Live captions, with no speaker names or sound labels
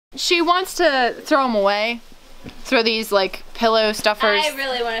She wants to throw them away. Throw these like pillow stuffers. I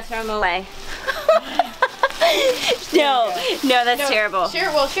really want to throw them away. No, that's terrible.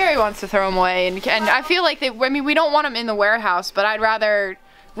 Sherry wants to throw them away, and I feel like I mean, we don't want them in the warehouse, but I'd rather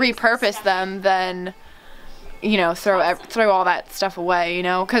repurpose them than, you know, throw all that stuff away, you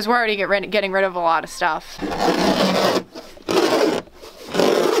know, because we're already getting rid of a lot of stuff. There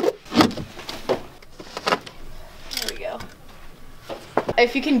we go.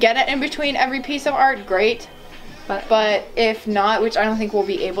 If you can get it in between every piece of art, great. But if not, which I don't think we'll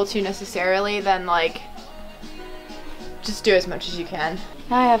be able to necessarily, then like, just do as much as you can.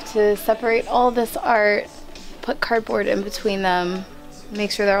 Now I have to separate all this art, put cardboard in between them,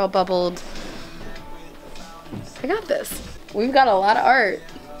 make sure they're all bubbled. I got this. We've got a lot of art.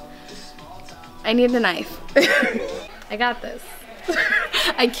 I need a knife. I got this.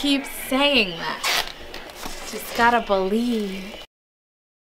 I keep saying that. Just gotta believe.